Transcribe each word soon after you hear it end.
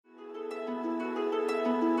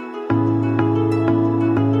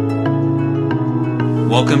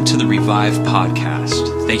Welcome to the Revive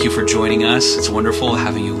Podcast. Thank you for joining us. It's wonderful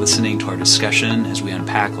having you listening to our discussion as we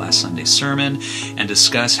unpack last Sunday's sermon and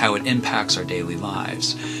discuss how it impacts our daily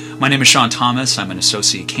lives. My name is Sean Thomas. I'm an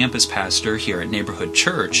associate campus pastor here at Neighborhood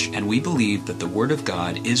Church, and we believe that the Word of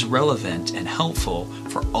God is relevant and helpful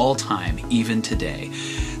for all time, even today.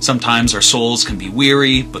 Sometimes our souls can be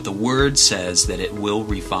weary, but the Word says that it will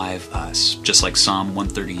revive us. Just like Psalm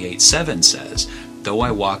 138:7 says, "Though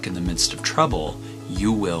I walk in the midst of trouble,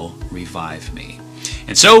 you will revive me."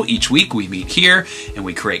 And so each week we meet here and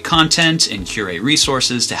we create content and curate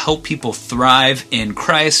resources to help people thrive in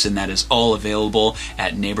Christ, and that is all available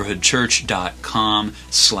at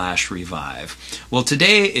neighborhoodchurch.com/revive. Well,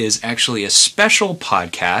 today is actually a special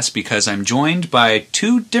podcast because I'm joined by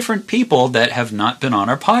two different people that have not been on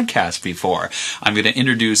our podcast before. I'm going to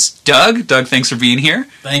introduce Doug. Doug, thanks for being here.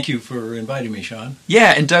 Thank you for inviting me, Sean.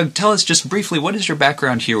 Yeah, and Doug, tell us just briefly, what is your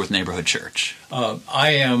background here with Neighborhood Church?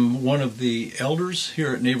 I am one of the elders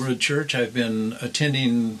here at Neighborhood Church. I've been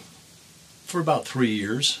attending for about 3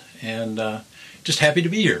 years, and just happy to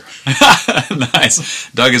be here. Nice.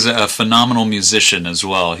 Doug is a phenomenal musician as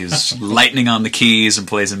well. He's lightning on the keys and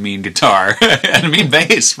plays a mean guitar and a mean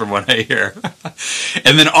bass from what I hear.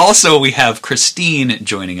 And then also we have Christine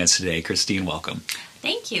joining us today. Christine, welcome.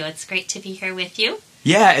 Thank you. It's great to be here with you.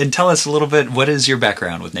 Yeah, and tell us a little bit, what is your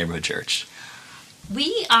background with Neighborhood Church?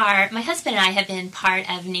 My husband and I have been part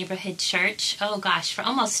of Neighborhood Church, for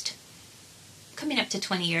almost coming up to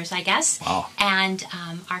 20 years, I guess. Wow. And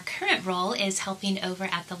our current role is helping over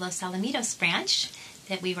at the Los Alamitos branch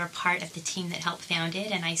that we were part of the team that helped found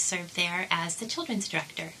it, and I serve there as the children's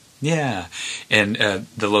director. Yeah, and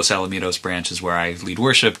the Los Alamitos branch is where I lead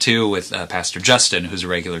worship too with Pastor Justin, who's a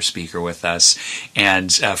regular speaker with us.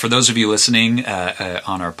 And for those of you listening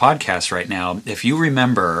on our podcast right now, if you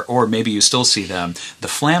remember, or maybe you still see them, the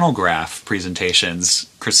flannel graph presentations,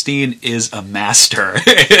 Christine is a master.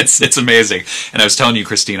 It's amazing. And I was telling you,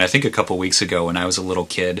 Christine, I think a couple weeks ago when I was a little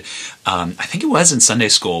kid, I think it was in Sunday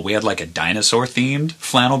school, we had like a dinosaur-themed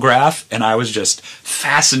flannel graph, and I was just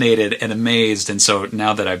fascinated and amazed. And so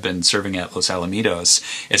now that I've been serving at Los Alamitos,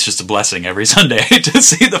 it's just a blessing every Sunday to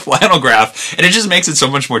see the flannel graph, and it just makes it so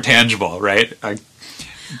much more tangible, right?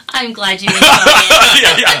 I'm glad you enjoyed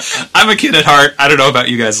it. Yeah. I'm a kid at heart. I don't know about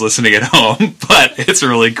you guys listening at home, but it's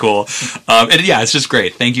really cool. And yeah, it's just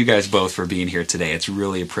great. Thank you guys both for being here today. It's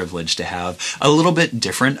really a privilege to have a little bit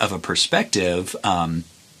different of a perspective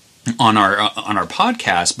on our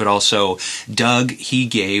podcast, but also Doug, he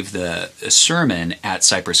gave the sermon at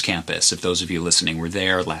Cypress Campus. If those of you listening were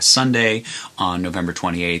there last Sunday on November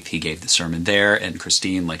 28th, he gave the sermon there. And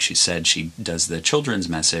Christine, like she said, she does the children's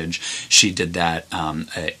message. She did that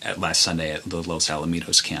at last Sunday at the Los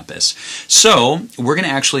Alamitos campus. So we're going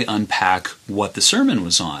to actually unpack what the sermon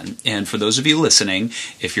was on. And for those of you listening,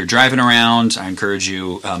 if you're driving around, I encourage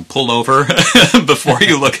you pull over before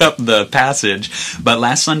you look up the passage. But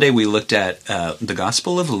last Sunday we looked at the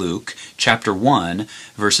Gospel of Luke, chapter 1,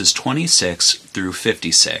 verses 26 through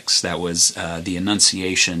 56. That was the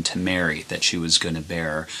Annunciation to Mary, that she was going to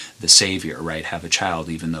bear the Savior, right? Have a child,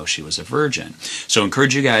 even though she was a virgin. So I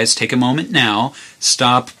encourage you guys, take a moment now,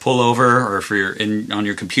 stop, pull over, or if you're on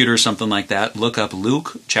your computer or something like that, look up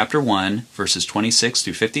Luke, chapter 1, verses 26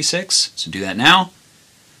 through 56. So do that now.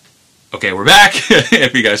 Okay, we're back.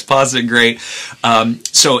 If you guys paused it, great.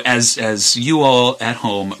 So as you all at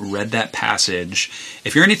home read that passage,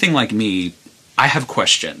 if you're anything like me, I have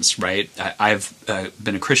questions, right? I've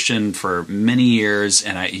been a Christian for many years,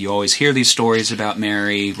 and you always hear these stories about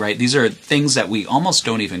Mary, right? These are things that we almost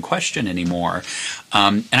don't even question anymore.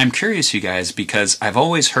 And I'm curious, you guys, because I've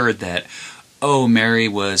always heard that, Mary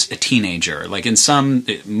was a teenager. Like in some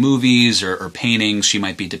movies or paintings, she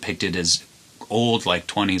might be depicted as old, like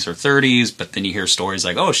 20s or 30s, but then you hear stories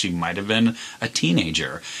like, she might have been a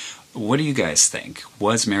teenager. What do you guys think?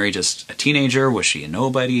 Was Mary just a teenager? Was she a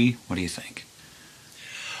nobody? What do you think?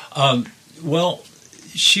 Well,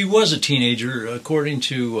 she was a teenager, according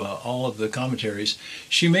to all of the commentaries.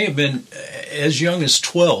 She may have been as young as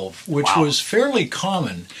 12, which was fairly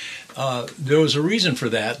common. There was a reason for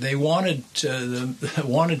that. They wanted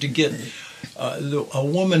to get a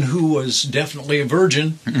woman who was definitely a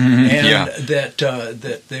virgin, and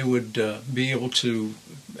that they would be able to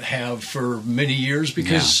have for many years,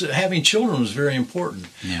 because having children was very important.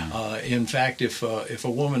 In fact, if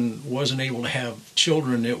a woman wasn't able to have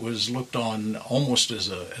children, it was looked on almost as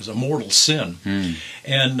a mortal sin.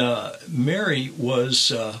 And Mary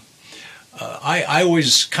was. I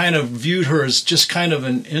always kind of viewed her as just kind of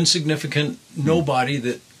an insignificant nobody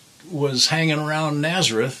that was hanging around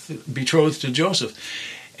Nazareth, betrothed to Joseph.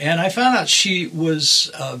 And I found out she was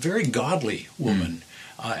a very godly woman.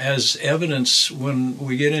 as evidence when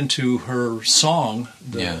we get into her song,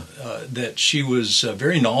 that she was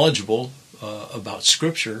very knowledgeable about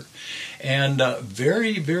Scripture and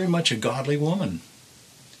very, very much a godly woman.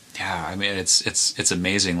 Yeah, I mean, it's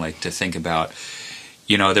amazing, like, to think about.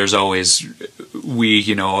 There's always,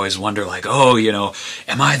 we, always wonder, like, oh,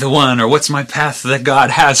 am I the one, or what's my path that God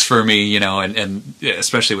has for me, and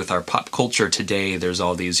especially with our pop culture today, there's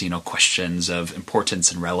all these, questions of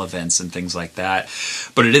importance and relevance and things like that.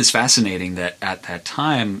 But it is fascinating that at that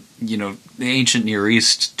time, the ancient Near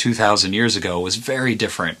East 2,000 years ago was very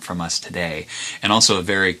different from us today, and also a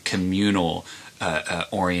very communal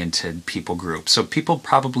oriented people group. So people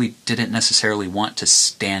probably didn't necessarily want to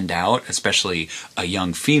stand out, especially a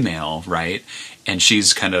young female, right? And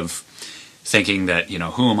she's kind of thinking that,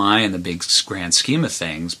 who am I in the big grand scheme of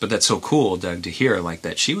things? But that's so cool, Doug, to hear, like,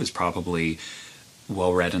 that she was probably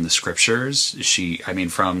well read in the Scriptures.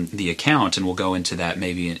 From the account, and we'll go into that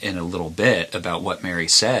maybe in a little bit about what Mary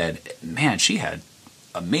said, man, she had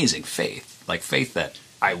amazing faith, like faith that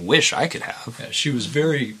I wish I could have. Yeah, she was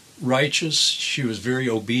very righteous. She was very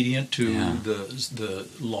obedient to the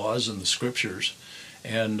laws and the Scriptures,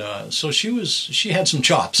 and so she had some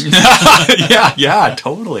chops. yeah,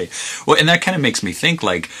 totally. Well, and that kind of makes me think,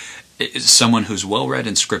 like, someone who's well read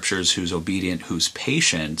in Scriptures, who's obedient, who's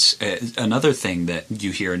patient. Another thing that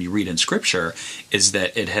you hear and you read in Scripture is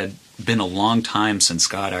that it had been a long time since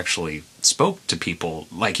God actually spoke to people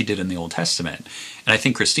like He did in the Old Testament. And I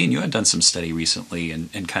think, Christine, you had done some study recently in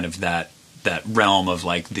kind of that realm of,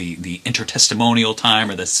 like, the intertestamental time,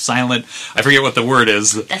 or the silent, I forget what the word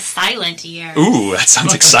is. The silent years. Ooh, that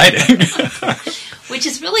sounds exciting. Which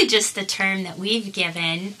is really just the term that we've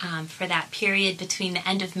given for that period between the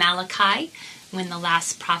end of Malachi, when the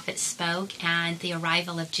last prophet spoke, and the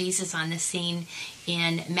arrival of Jesus on the scene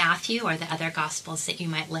in Matthew, or the other Gospels that you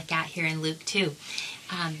might look at here in Luke too.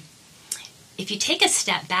 If you take a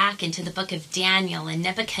step back into the book of Daniel, and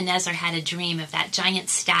Nebuchadnezzar had a dream of that giant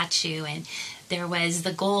statue, and there was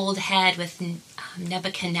the gold head with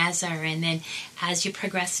Nebuchadnezzar, and then as you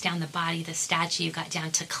progressed down the body of the statue, you got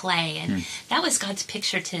down to clay, and that was God's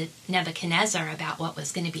picture to Nebuchadnezzar about what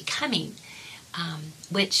was going to be coming,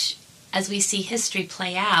 which, as we see history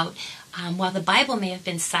play out, while the Bible may have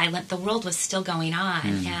been silent, the world was still going on.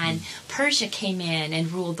 And Persia came in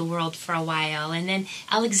and ruled the world for a while. And then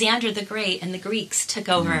Alexander the Great and the Greeks took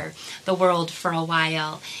over the world for a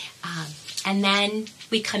while. And then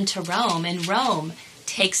we come to Rome, and Rome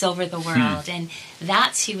takes over the world. And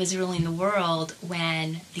that's who was ruling the world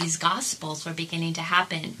when these Gospels were beginning to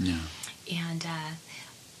happen. And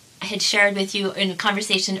I had shared with you in a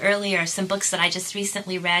conversation earlier some books that I just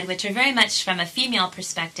recently read, which are very much from a female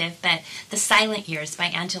perspective, but The Silent Years by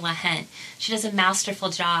Angela Hunt. She does a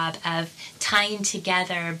masterful job of tying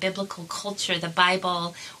together biblical culture, the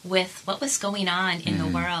Bible, with what was going on in the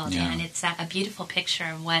world. And it's a beautiful picture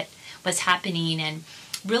of what was happening, and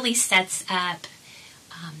really sets up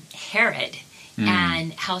Herod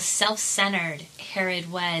and how self-centered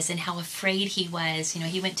Herod was, and how afraid he was.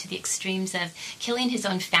 He went to the extremes of killing his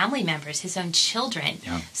own family members, his own children,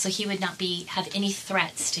 so he would not have any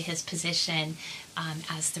threats to his position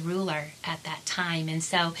as the ruler at that time. And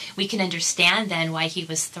so we can understand then why he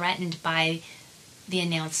was threatened by the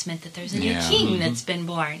announcement that there's a new king that's been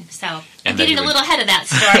born. So I'm getting a little ahead of that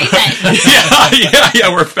story,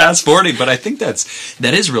 but we're fast forwarding. But I think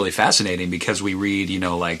that is really fascinating, because we read,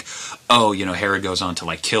 Herod goes on to,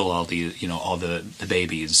 like, kill all the, all the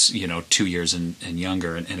babies, 2 years and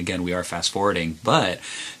younger. And again, we are fast forwarding, but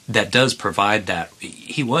that does provide that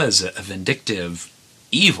he was a vindictive,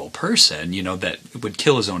 evil person, that would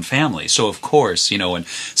kill his own family. So of course, and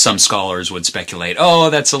some scholars would speculate, oh,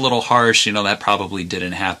 that's a little harsh, that probably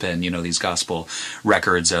didn't happen, these gospel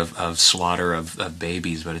records of slaughter of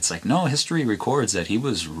babies. But it's like, no, history records that he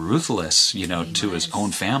was ruthless, to his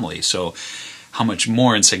own family. So how much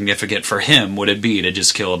more insignificant for him would it be to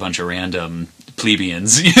just kill a bunch of random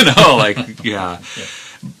plebeians,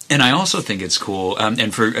 And I also think it's cool,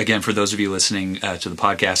 and for those of you listening to the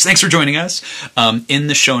podcast, thanks for joining us. In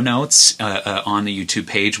the show notes on the YouTube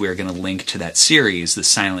page, we're going to link to that series, The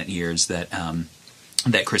Silent Years, that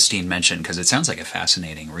Christine mentioned, because it sounds like a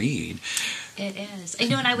fascinating read. It is.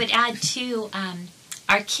 And I would add, too,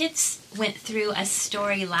 our kids went through a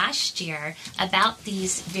story last year about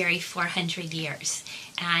these very 400 years.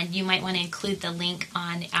 And you might want to include the link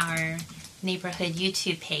on our neighborhood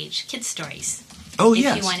YouTube page, Kids Stories. Oh, if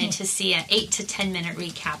yes. you wanted to see an 8 to 10 minute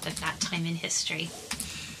recap of that time in history.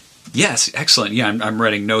 Yes, excellent. Yeah, I'm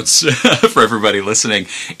writing notes for everybody listening,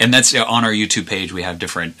 and that's on our YouTube page. We have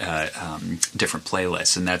different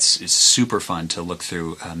playlists, and that's super fun to look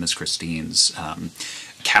through Miss Christine's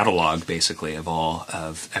catalog, basically,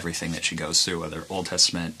 of everything that she goes through, whether Old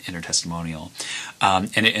Testament, intertestamental,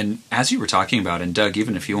 and as you were talking about, and Doug,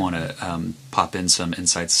 even if you want to pop in some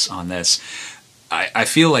insights on this, I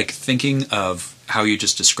feel like thinking of how you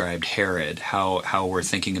just described Herod, how we're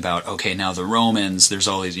thinking about, okay, now the Romans, there's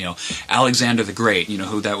all these, Alexander the Great,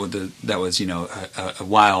 who that was a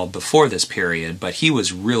while before this period, but he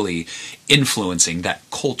was really influencing that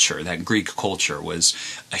culture. That Greek culture was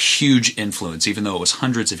a huge influence, even though it was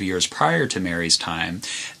hundreds of years prior to Mary's time.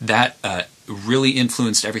 That really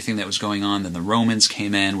influenced everything that was going on. Then the Romans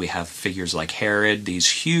came in. We have figures like Herod,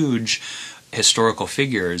 these huge historical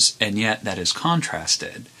figures, and yet that is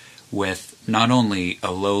contrasted with not only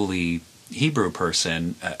a lowly Hebrew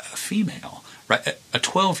person, a female, right? A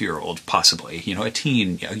 12-year-old, possibly, a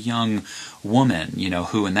teen, a young woman,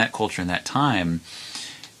 who in that culture, in that time,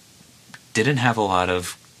 didn't have a lot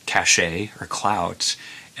of cachet or clout.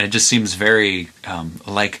 And it just seems very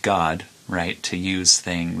like God, right, to use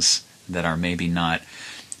things that are maybe not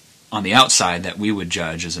on the outside that we would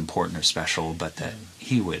judge as important or special, but that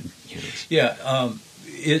he would use. Yeah,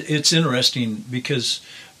 it's interesting because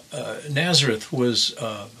Nazareth was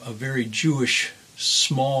a very Jewish,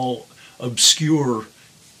 small, obscure,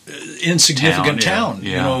 insignificant town,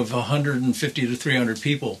 of 150 to 300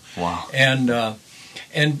 people. Wow. And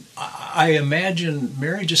I imagine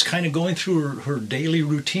Mary just kind of going through her daily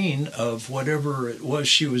routine of whatever it was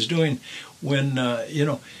she was doing when,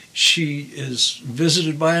 she is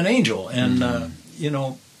visited by an angel. And,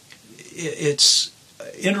 it's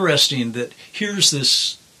interesting that here's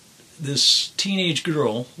this teenage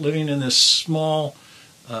girl living in this small,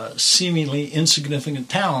 seemingly insignificant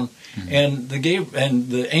town, and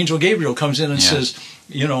the angel Gabriel comes in and says,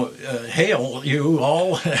 "Hail, you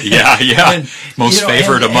all!" And, most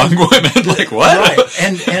favored among women. Like what? Right,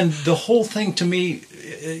 and the whole thing to me,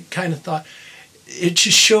 kind of thought, it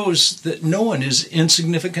just shows that no one is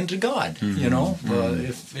insignificant to God.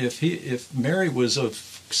 If Mary was of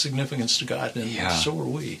significance to God, then so are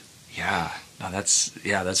we. Yeah. No,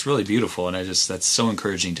 that's really beautiful, and that's so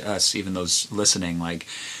encouraging to us, even those listening, like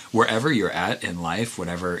wherever you're at in life,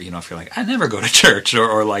 whatever, if you're like, I never go to church,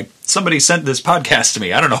 or like somebody sent this podcast to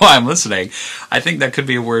me, I don't know why I'm listening. I think that could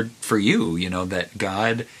be a word for you, that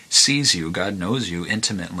God sees you, God knows you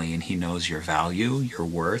intimately, and he knows your value, your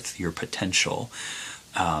worth, your potential,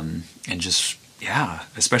 and just,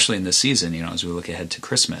 especially in this season, as we look ahead to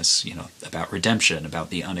Christmas, about redemption,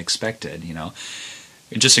 about the unexpected,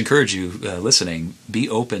 and just encourage you listening, be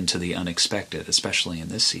open to the unexpected, especially in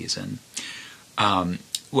this season.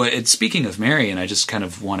 Speaking of Mary, and I just kind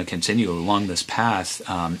of want to continue along this path,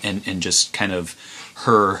 and just kind of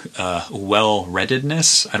her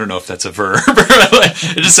well-readedness. I don't know if that's a verb.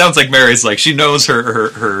 It just sounds like Mary's like she knows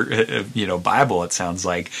her Bible. It sounds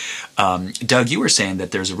like. Doug, you were saying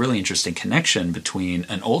that there's a really interesting connection between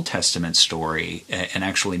an Old Testament story and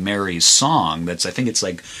actually Mary's song. I think it's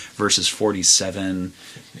like verses 47,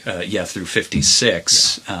 through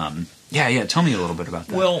 56. Tell me a little bit about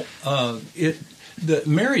that. Well, the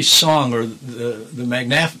Mary's song, or the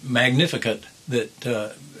Magnificat,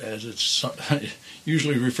 that as it's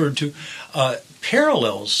usually referred to,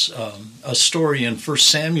 parallels a story in 1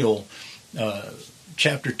 Samuel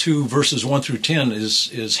chapter 2, verses 1 through 10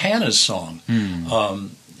 is Hannah's song.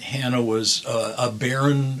 Hannah was a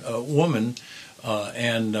barren woman,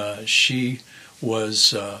 and she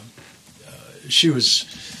was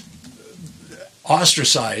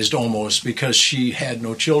ostracized almost because she had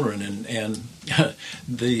no children, and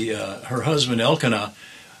her husband Elkanah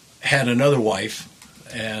had another wife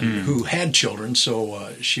and who had children, so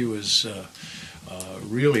she was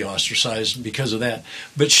really ostracized because of that.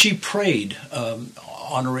 But she prayed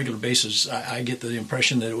on a regular basis. I get the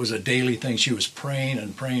impression that it was a daily thing. She was praying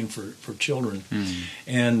and praying for children,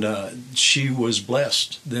 and she was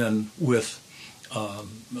blessed then with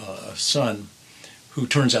a son who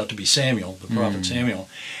turns out to be Samuel, the prophet Samuel.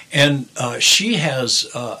 And she has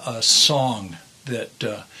a song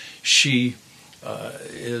that she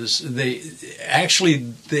they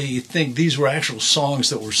think these were actual songs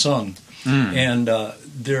that were sung. And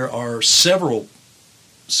there are several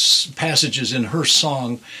passages in her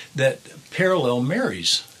song that parallel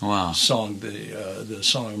Mary's song, the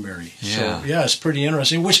Song of Mary. So it's pretty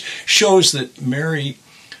interesting, which shows that Mary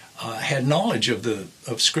had knowledge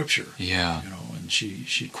of Scripture. And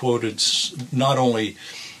she quoted not only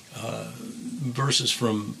verses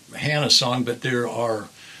from Hannah's song, but there are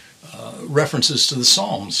references to the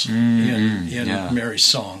Psalms in Mary's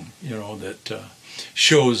song. that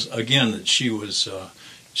shows again that she was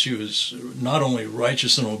not only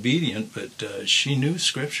righteous and obedient, but she knew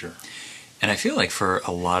Scripture. And I feel like for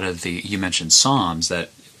a lot of you mentioned Psalms, that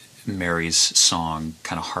Mary's song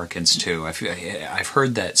kind of harkens to. I've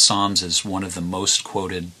heard that Psalms is one of the most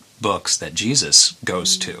quoted books that Jesus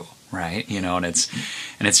goes to, right? And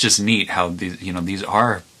it's just neat how these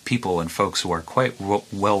are people and folks who are quite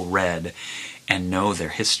well read and know their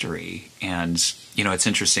history. And it's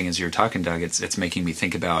interesting as you're talking, Doug. It's making me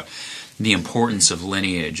think about the importance of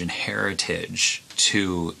lineage and heritage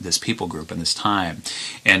to this people group in this time.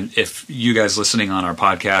 And if you guys listening on our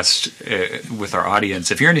podcast with our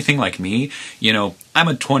audience, if you're anything like me, I'm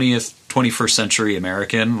a 21st century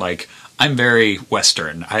American. Like, I'm very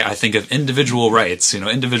Western. I think of individual rights,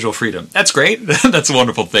 individual freedom. That's great. That's a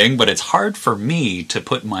wonderful thing. But it's hard for me to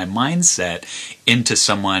put my mindset into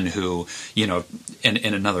someone who,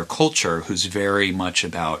 in another culture, who's very much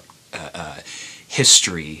about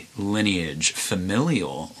history, lineage,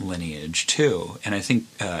 familial lineage too. And I think,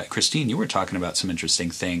 Christine, you were talking about some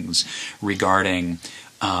interesting things regarding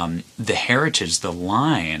the heritage, the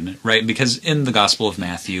line, right? Because in the Gospel of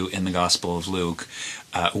Matthew, in the Gospel of Luke,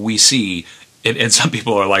 we see, and some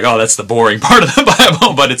people are like, oh, that's the boring part of the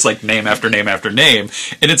Bible, but it's like name after name after name.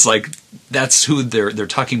 And it's like, that's who they're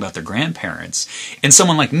talking about, their grandparents. And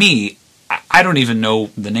someone like me, I don't even know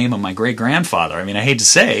the name of my great-grandfather. I mean, I hate to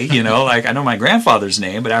say, like I know my grandfather's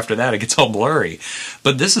name, but after that it gets all blurry.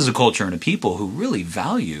 But this is a culture and a people who really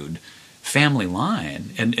valued family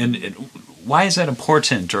line. And why is that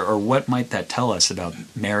important, or what might that tell us about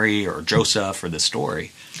Mary or Joseph or the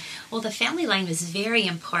story? Well, the family line was very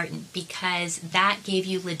important because that gave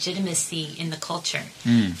you legitimacy in the culture.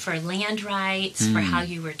 For land rights, for how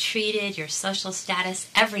you were treated, your social status,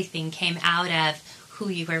 everything came out of who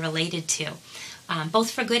you were related to, both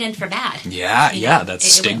for good and for bad.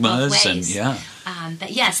 That's stigmas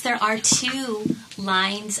But yes, there are two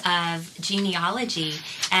lines of genealogy,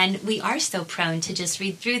 and we are so prone to just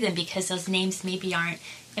read through them because those names maybe aren't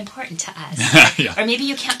important to us. Or maybe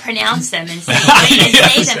you can't pronounce them and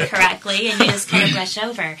say them correctly, and you just kind of brush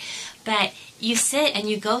over. But you sit and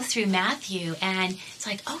you go through Matthew, and it's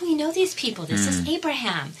like, oh, we know these people. This is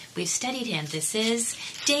Abraham. We've studied him. This is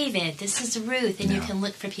David. This is Ruth. And you can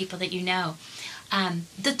look for people that you know.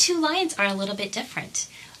 The two lines are a little bit different.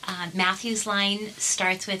 Matthew's line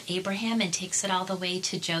starts with Abraham and takes it all the way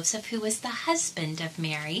to Joseph, who was the husband of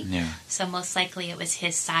Mary. So most likely it was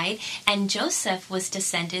his side. And Joseph was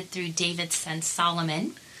descended through David's son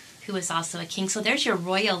Solomon, who was also a king. So there's your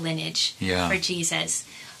royal lineage for Jesus.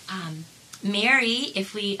 Mary,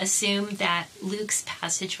 if we assume that Luke's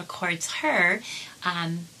passage records her,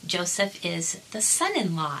 Joseph is the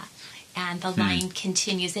son-in-law, and the line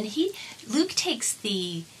continues. And Luke takes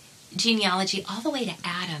the genealogy all the way to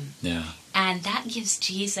Adam, and that gives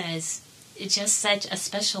Jesus just such a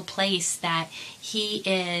special place that he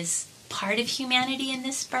is part of humanity in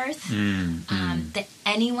this birth, that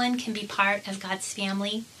anyone can be part of God's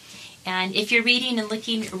family. And if you're reading and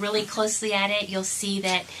looking really closely at it, you'll see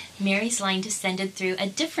that Mary's line descended through a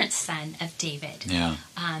different son of David.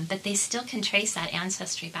 But they still can trace that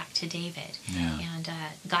ancestry back to David. And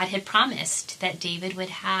God had promised that David would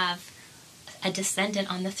have a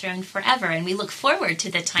descendant on the throne forever. And we look forward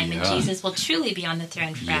to the time when Jesus will truly be on the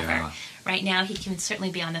throne forever. Right now, he can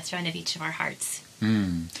certainly be on the throne of each of our hearts.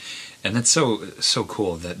 And that's so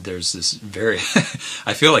cool that there's this very,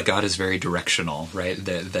 I feel like God is very directional, right?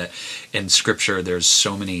 That in Scripture there's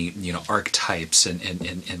so many, archetypes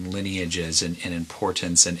and lineages and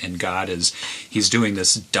importance, and God he's doing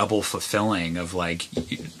this double fulfilling of, like,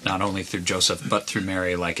 not only through Joseph but through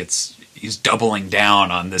Mary, like he's doubling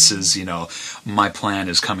down on this is, my plan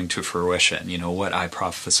is coming to fruition, what I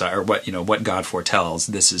prophesy, or what God foretells,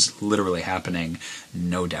 this is literally happening,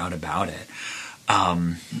 no doubt about it.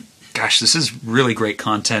 Gosh, this is really great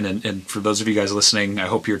content, and for those of you guys listening, I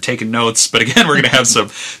hope you're taking notes. But again, we're going to have some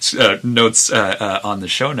notes on the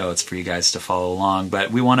show notes for you guys to follow along.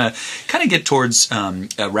 But we want to kind of get towards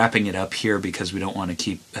wrapping it up here because we don't want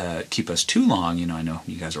to keep us too long. I know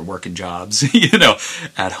you guys are working jobs,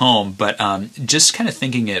 at home. But just kind of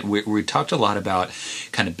thinking it, we talked a lot about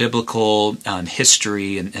kind of biblical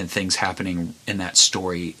history and things happening in that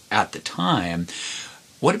story at the time.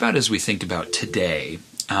 What about as we think about today?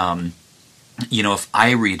 If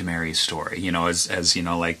I read Mary's story, as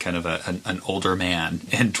like kind of an older man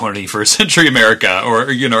in 21st century America,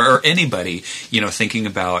 or anybody, thinking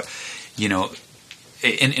about,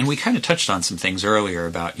 and we kind of touched on some things earlier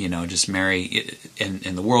about, just Mary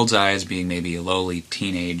in the world's eyes being maybe a lowly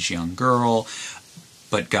teenage young girl.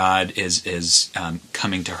 but God is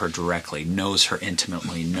coming to her directly, knows her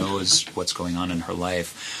intimately, knows what's going on in her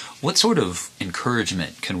life. What sort of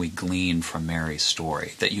encouragement can we glean from Mary's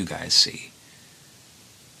story that you guys see?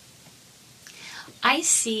 I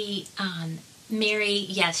see Mary,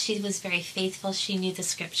 yes, she was very faithful. She knew the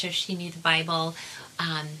scripture. She knew the Bible.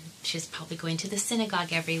 She was probably going to the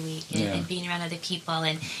synagogue every week and being around other people.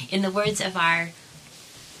 And in the words of our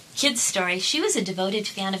kids' story, she was a devoted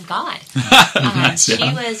fan of God. Nice, yeah.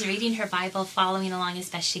 She was reading her Bible, following along as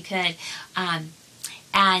best she could.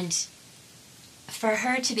 And for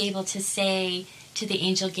her to be able to say to the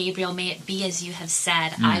angel Gabriel, may it be as you have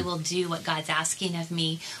said, I will do what God's asking of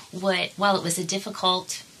me. While it was a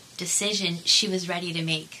difficult decision, she was ready to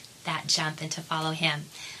make that jump and to follow him.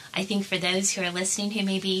 I think for those who are listening who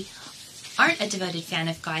maybe aren't a devoted fan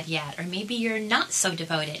of God yet, or maybe you're not so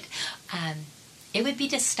devoted, it would be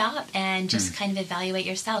to stop and just kind of evaluate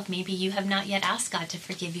yourself. Maybe you have not yet asked God to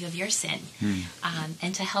forgive you of your sin,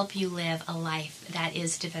 and to help you live a life that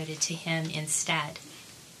is devoted to him instead.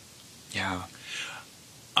 Yeah.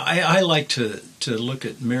 I like to look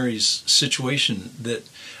at Mary's situation, that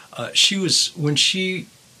she was, when she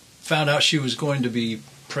found out she was going to be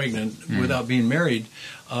pregnant without being married,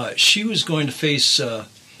 she was going to face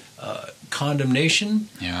condemnation,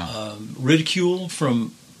 ridicule from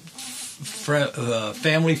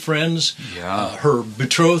family, friends, her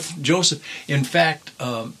betrothed Joseph. In fact,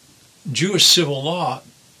 Jewish civil law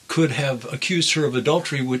could have accused her of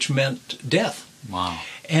adultery, which meant death. Wow.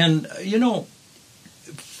 And,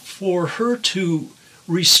 for her to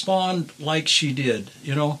respond like she did,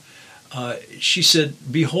 she said,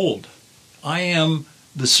 behold, I am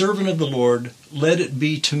the servant of the Lord, let it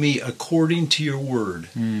be to me according to your word.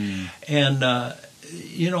 And,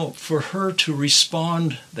 for her to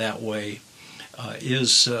respond that way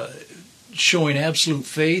is showing absolute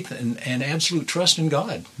faith and absolute trust in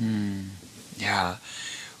God. Yeah.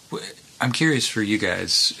 I'm curious for you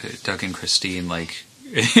guys, Doug and Christine,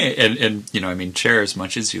 and share as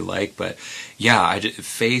much as you like, but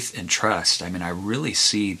faith and trust. I really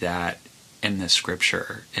see that in the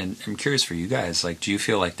scripture, and I'm curious for you guys, do you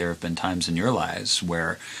feel like there have been times in your lives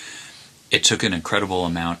where it took an incredible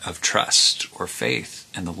amount of trust or faith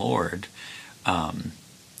in the Lord? And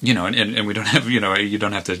we don't have, you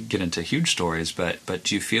don't have to get into huge stories, but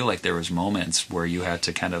do you feel like there was moments where you had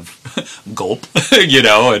to kind of gulp,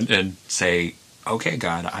 and say, okay,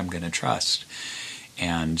 God, I'm going to trust.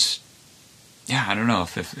 And I don't know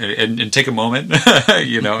if and take a moment,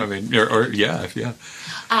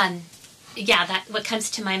 What comes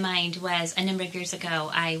to my mind was a number of years ago,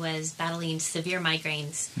 I was battling severe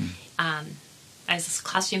migraines. I was a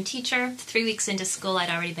classroom teacher. 3 weeks into school, I'd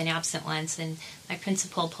already been absent once, and my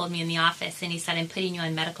principal pulled me in the office, and he said, I'm putting you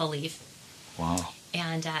on medical leave. Wow.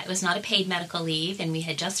 And it was not a paid medical leave, and we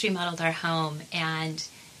had just remodeled our home, and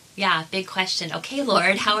big question. Okay,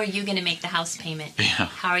 Lord, how are you going to make the house payment? Yeah.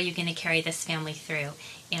 How are you going to carry this family through?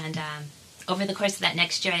 And over the course of that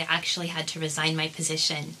next year, I actually had to resign my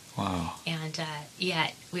position. Wow. And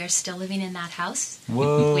yet, we are still living in that house.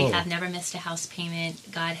 Whoa. We have never missed a house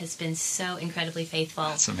payment. God has been so incredibly faithful.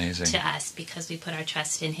 That's amazing. To us because we put our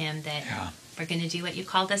trust in him that we're going to do what you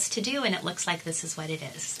called us to do, and it looks like this is what it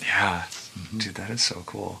is. Yeah. Dude, that is so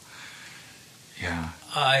cool. Yeah.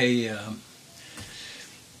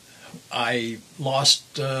 I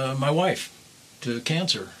lost my wife to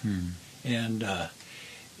cancer. And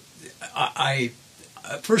I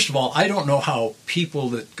first of all, I don't know how people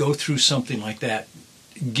that go through something like that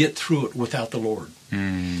get through it without the Lord.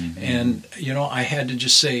 And, I had to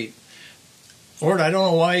just say, Lord, I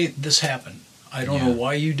don't know why this happened. I don't know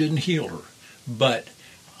why you didn't heal her, but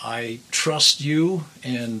I trust you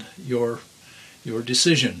and your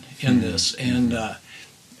decision in this. And,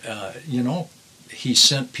 he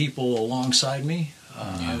sent people alongside me.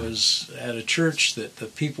 I was at a church that the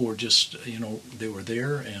people were just, they were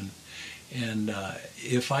there. And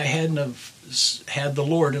if I hadn't have had the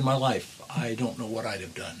Lord in my life, I don't know what I'd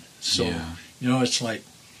have done. So, it's like,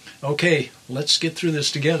 okay, let's get through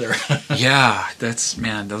this together.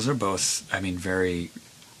 Those are both, very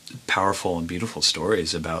powerful and beautiful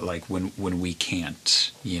stories about when we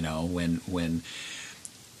can't, when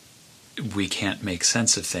we can't make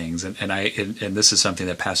sense of things. And this is something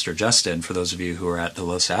that Pastor Justin, for those of you who are at the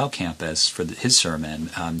Los Al campus for his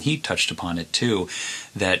sermon, he touched upon it too,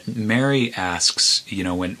 that Mary asks,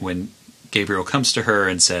 when Gabriel comes to her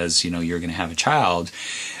and says, you're going to have a child,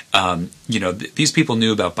 these people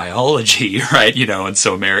knew about biology, right? And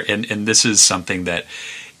so Mary, and this is something that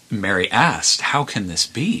Mary asked, how can this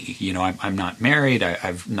be? I'm not married.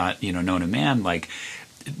 I've not, known a man like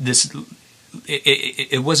this.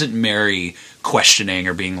 It wasn't Mary questioning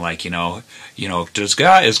or being like, is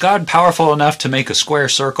God powerful enough to make a square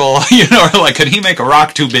circle? Or like, could he make a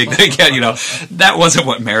rock too big? That wasn't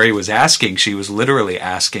what Mary was asking. She was literally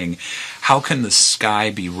asking, how can the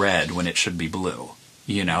sky be red when it should be blue?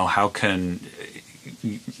 How can,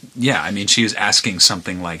 she was asking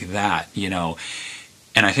something like that,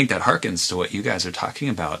 And I think that harkens to what you guys are talking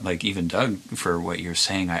about, like even Doug, for what you're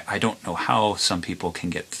saying. I don't know how some people can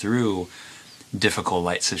get through difficult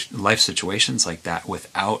life situations like that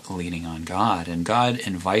without leaning on God. And God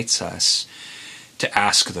invites us to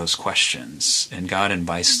ask those questions. And God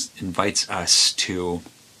invites us to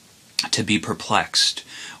be perplexed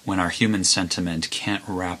when our human sentiment can't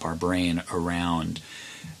wrap our brain around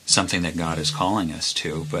something that God is calling us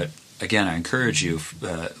to. But again, I encourage you,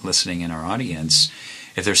 listening in our audience,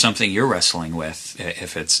 if there's something you're wrestling with,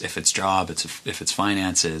 if it's job, if it's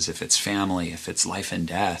finances, if it's family, if it's life and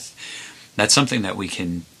death, that's something that we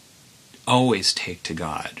can always take to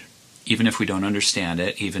God. Even if we don't understand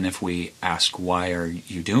it, even if we ask, why are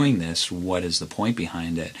you doing this? What is the point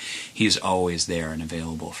behind it? He's always there and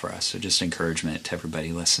available for us. So just encouragement to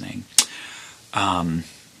everybody listening.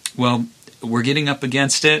 Well, we're getting up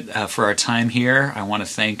against it for our time here. I want to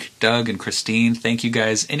thank Doug and Christine. Thank you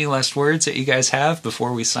guys. Any last words that you guys have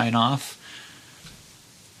before we sign off?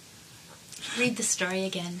 Read the story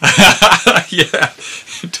again. Yeah,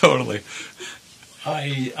 totally.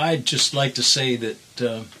 I'd just like to say that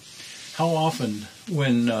how often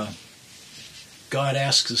when God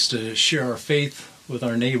asks us to share our faith with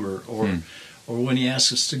our neighbor, or when He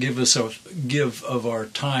asks us to give of our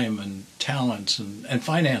time and talents and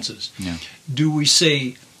finances, do we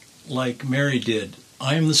say, like Mary did,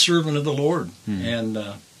 I am the servant of the Lord, and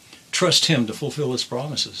trust Him to fulfill His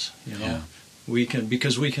promises?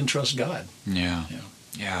 Because we can trust God. Yeah.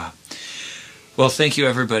 Well, thank you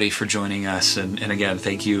everybody for joining us, and again,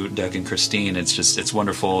 thank you, Doug and Christine. It's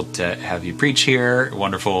wonderful to have you preach here.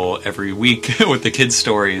 Wonderful every week with the kids'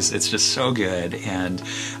 stories. It's just so good. And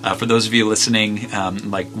for those of you listening,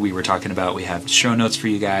 like we were talking about, we have show notes for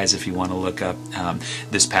you guys. If you want to look up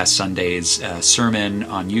this past Sunday's sermon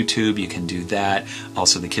on YouTube, you can do that.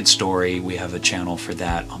 Also, the kids' story, we have a channel for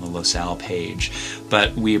that on the Los Al page.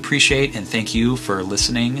 But we appreciate and thank you for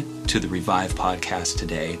listening to the Revive podcast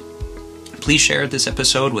today. Please share this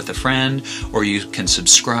episode with a friend, or you can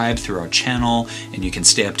subscribe through our channel and you can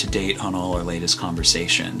stay up to date on all our latest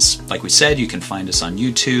conversations. Like we said, you can find us on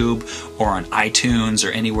YouTube or on iTunes or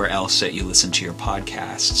anywhere else that you listen to your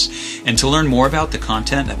podcasts. And to learn more about the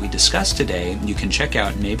content that we discussed today, you can check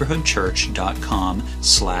out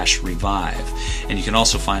neighborhoodchurch.com/revive. And you can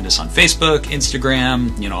also find us on Facebook,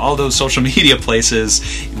 Instagram, all those social media places.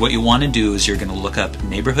 What you want to do is you're going to look up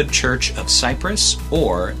Neighborhood Church of Cypress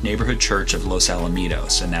or Neighborhood Church of Los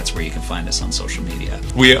Alamitos, and that's where you can find us on social media.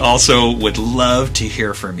 We also would love to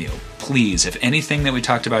hear from you. Please, if anything that we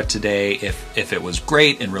talked about today, if it was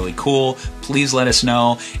great and really cool, please let us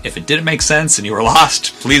know. If it didn't make sense and you were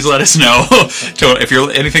lost, please let us know. If you're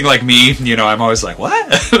anything like me, I'm always like, what?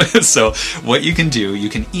 So what you can do, you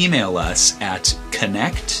can email us at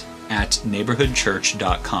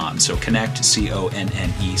connect@neighborhoodchurch.com. So connect,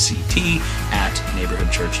 CONNECT,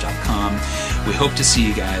 @neighborhoodchurch.com. We hope to see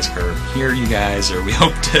you guys, or hear you guys, or we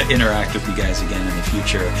hope to interact with you guys again in the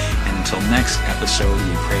future. And until next episode,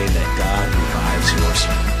 we pray that God revives your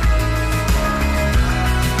soul.